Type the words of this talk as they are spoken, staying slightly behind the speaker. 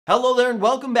Hello there and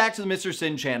welcome back to the Mr.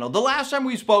 Sinn channel. The last time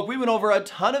we spoke, we went over a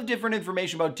ton of different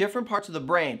information about different parts of the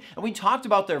brain, and we talked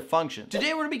about their functions.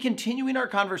 Today we're going to be continuing our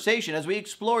conversation as we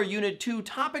explore Unit 2,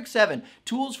 Topic 7,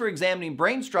 Tools for Examining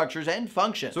Brain Structures and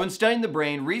Functions. So in studying the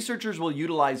brain, researchers will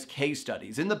utilize case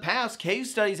studies. In the past, case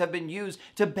studies have been used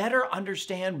to better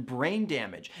understand brain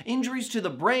damage, injuries to the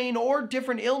brain, or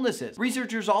different illnesses.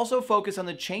 Researchers also focus on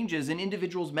the changes in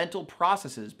individuals' mental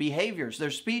processes, behaviors, their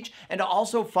speech, and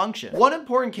also function. One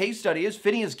important case study is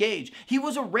Phineas Gage. He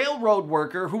was a railroad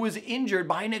worker who was injured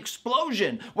by an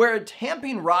explosion where a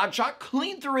tamping rod shot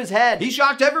clean through his head. He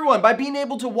shocked everyone by being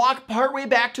able to walk partway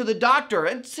back to the doctor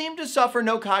and seemed to suffer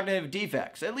no cognitive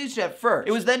defects, at least at first.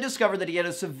 It was then discovered that he had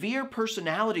a severe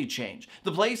personality change.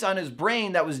 The place on his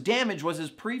brain that was damaged was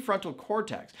his prefrontal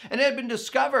cortex, and it had been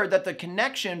discovered that the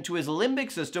connection to his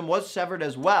limbic system was severed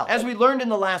as well. As we learned in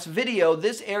the last video,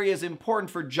 this area is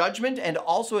important for judgment and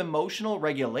also emotional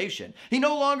regulation. He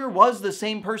no longer was the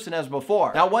same person as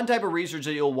before. Now, one type of research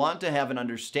that you'll want to have an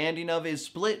understanding of is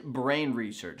split brain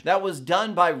research. That was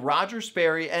done by Roger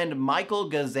Sperry and Michael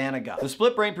Gazzaniga. The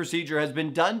split brain procedure has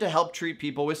been done to help treat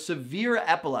people with severe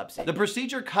epilepsy. The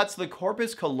procedure cuts the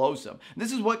corpus callosum.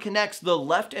 This is what connects the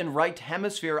left and right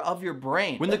hemisphere of your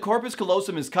brain. When the corpus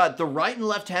callosum is cut, the right and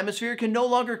left hemisphere can no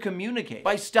longer communicate.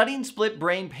 By studying split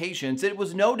brain patients, it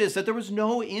was noticed that there was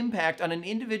no impact on an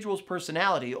individual's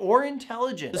personality or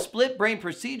intelligence. The split brain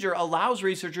procedure allows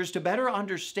researchers to better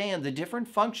understand the different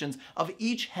functions of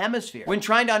each hemisphere. When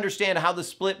trying to understand how the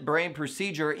split brain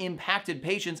procedure impacted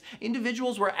patients,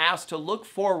 individuals were asked to look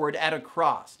forward at a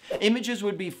cross. Images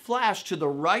would be flashed to the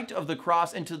right of the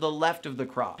cross and to the left of the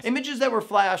cross. Images that were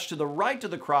flashed to the right of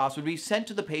the cross would be sent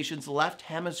to the patient's left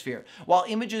hemisphere, while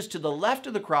images to the left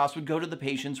of the cross would go to the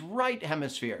patient's right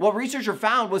hemisphere. What researcher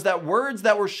found was that words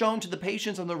that were shown to the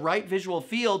patients on the right visual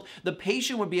field, the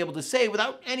patient would be able to say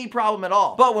without any problem at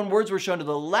all. But when words were shown to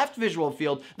the left visual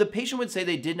field, the patient would say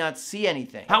they did not see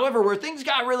anything. However, where things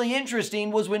got really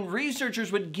interesting was when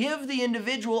researchers would give the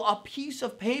individual a piece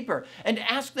of paper and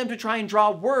ask them to try and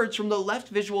draw words from the left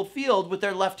visual field with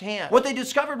their left hand. What they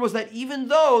discovered was that even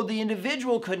though the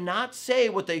individual could not say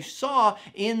what they saw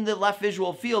in the left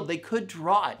visual field, they could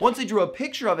draw it. Once they drew a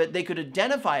picture of it, they could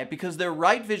identify it because their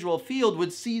right visual field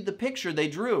would see the picture they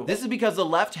drew. This is because the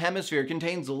left hemisphere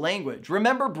contains language.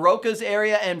 Remember Broca's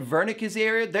area and Wernicke's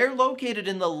area? They're located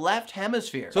in the left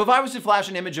hemisphere. So if I was to flash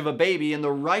an image of a baby in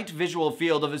the right visual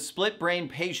field of a split brain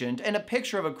patient and a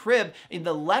picture of a crib in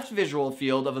the left visual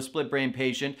field of a split brain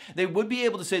patient, they would be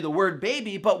able to say the word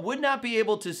baby but would not be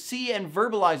able to see and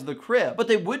verbalize the crib, but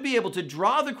they would be able to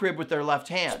draw the crib with their left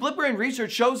hand. Split brain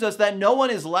research shows us that no one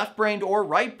is left-brained or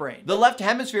right-brained. The left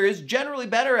hemisphere is generally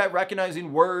better at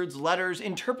recognizing words, letters,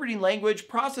 interpreting language,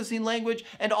 processing language,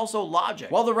 and also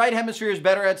logic, while the right hemisphere is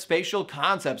better at spatial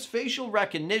concepts, facial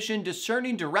recognition,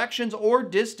 discerning directions, or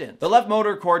distance. The left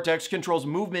motor cortex controls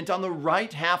movement on the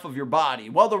right half of your body,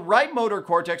 while the right motor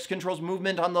cortex controls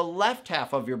movement on the left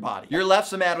half of your body. Your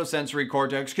left somatosensory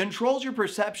cortex controls your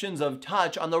perceptions of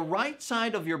touch on the right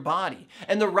side of your body,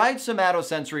 and the right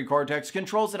somatosensory cortex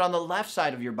controls it on the left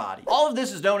side of your body. All of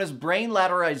this is known as brain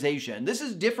lateralization. This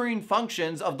is differing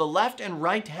functions of the left and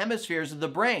right hemispheres of the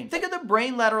brain. Think of the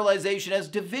brain lateralization as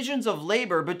divisions of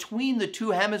labor between the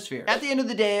two hemispheres. At the end of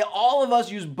the day, all of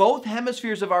us use both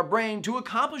hemispheres of our brain to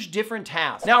accomplish different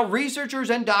tasks. Now, researchers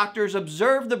and doctors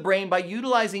observe the brain by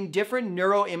utilizing different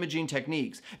neuroimaging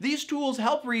techniques. These tools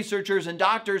help researchers and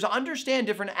doctors understand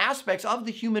different aspects of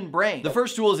the human brain. The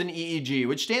first tool is an EEG,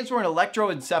 which stands for an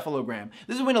electroencephalogram.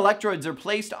 This is when electrodes are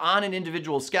placed on an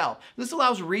individual's scalp. This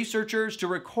allows researchers to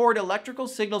record electrical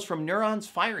signals from neurons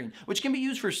firing, which can be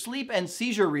used for sleep and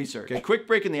seizure research. Okay, quick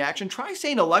break in the action. Try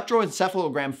saying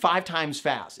electroencephalogram 5 times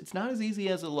fast. It's not as easy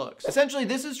as it looks. Essentially,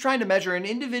 this is trying to measure an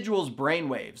individual's brain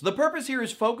waves. The purpose here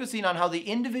is focusing on how the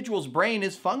individual's brain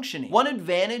is functioning. One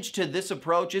advantage to this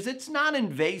approach is it's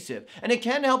non-invasive, and it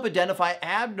can help identify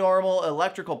abnormal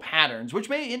electrical patterns, which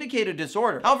may indicate a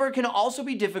disorder. However, it can also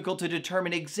be difficult to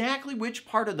determine exactly which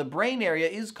part of the brain area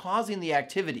is causing the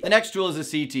activity. The next tool is a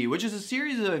CT, which is a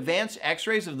series of advanced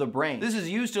x-rays of the brain. This is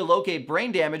used to locate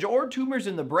brain damage or tumors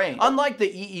in the brain. Unlike the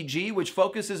EEG, which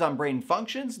focuses on brain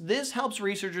functions, this helps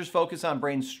researchers focus on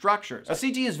brain structures. A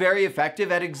CT is very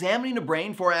effective at examining a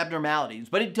brain for abnormalities,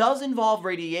 but it does involve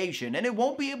radiation, and it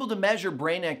won't be able to measure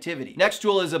brain activity. Next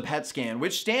tool is a PET scan,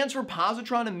 which stands for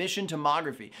positron emission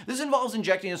tomography. This involves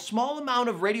injecting a small amount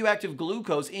of radioactive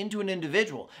glucose into an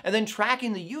individual, and then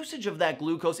tracking the usage of that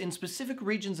glucose in specific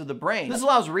regions of the brain. This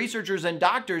allows researchers and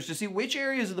doctors to see which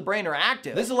areas of the brain are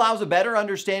active. This allows a better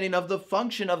understanding of the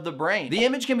function of the brain. The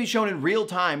image can be shown in real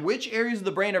time which areas of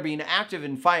the brain are being active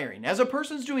and firing. As a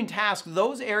person's doing tasks,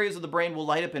 those areas of the brain will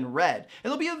light up in red, and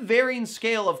there'll be a varying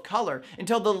scale of color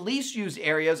until the least used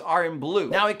areas are in blue.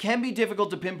 Now, it can be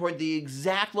difficult to pinpoint the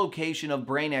exact location of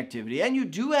brain activity, and you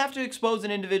do have to expose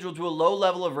an individual to a low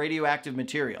level of radioactive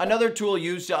material. Another tool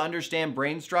used to understand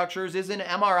brain structures is an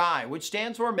MRI, which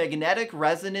stands for magnetic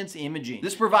resonance imaging.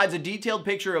 This provides a detailed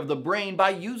picture of the brain by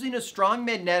using a strong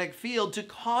magnetic field to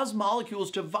cause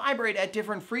molecules to vibrate at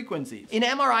different frequencies. An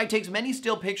MRI takes many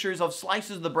still pictures of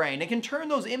slices of the brain and can turn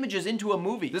those images into a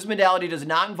movie. This modality does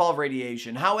not involve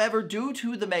radiation. However, due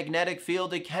to the magnetic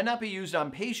field, it cannot be used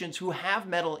on patients who have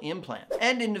metal implants.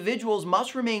 And individuals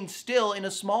must remain still in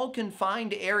a small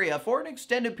confined area for an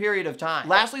extended period of time.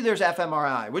 Lastly, there's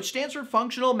fMRI, which stands for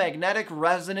Functional Magnetic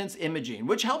Resonance Imaging,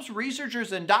 which helps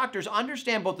researchers and doctors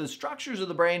understand both the structures of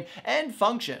the brain and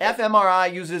function.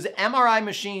 fMRI uses MRI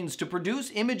machines to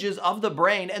produce images of the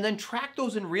brain and then track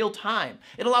those in real time.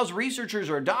 It allows researchers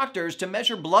or doctors to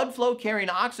measure blood flow carrying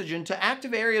oxygen to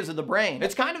active areas of the brain.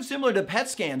 It's kind of similar to PET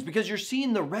scans because you're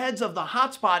seeing the reds of the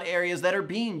hotspot areas that are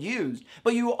being used,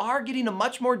 but you are getting a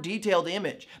much more detailed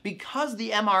image because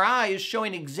the MRI is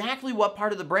showing exactly what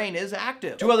part of the brain is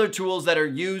active. Two other tools that are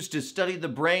used to study the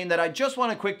brain that I just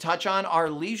want to quick touch on are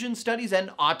lesion studies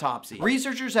and autopsy.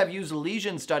 Researchers have used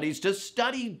lesion studies to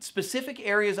study specific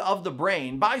areas of the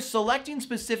brain by selecting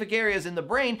specific areas in the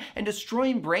brain and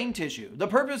destroying brain tissue. The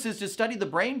purpose is to study the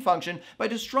brain function by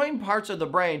destroying parts of the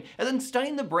brain and then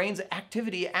studying the brain's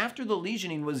activity after the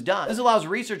lesioning was done. This allows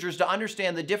researchers to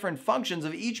understand the different functions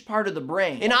of each part of the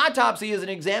brain. An autopsy is an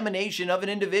examination of an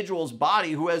individual's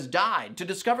body who has died to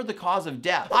discover the cause of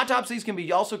death. Autopsies can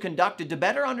be also conducted to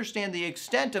better understand the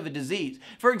extent of a disease.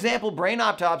 For example, brain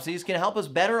autopsies can help us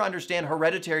better understand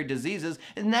hereditary diseases,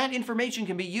 and that information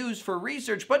can be used for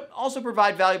research, but also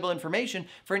provide valuable information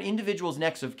for an individual's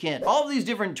next of kin. All of these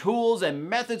different tools and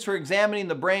methods for examining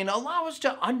the brain allow us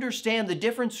to understand the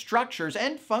different structures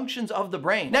and functions of the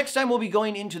brain. Next time, we'll be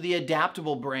going into the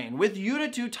adaptable brain with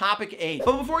Unit 2, Topic 8.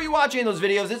 But before you watch any of those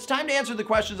videos, it's time to answer the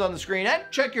questions on the screen and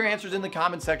check your answers in the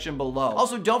comment section below.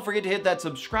 Also, don't forget to hit that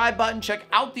subscribe button, check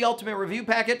out the Ultimate Review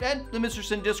Packet, and the Mr.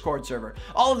 Sinn Discord server.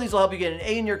 All of these will help you get an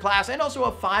A in your class and also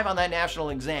a 5 on that national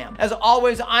exam. As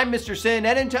always, I'm Mr. Sinn,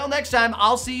 and until next time,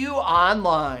 I'll see you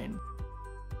online.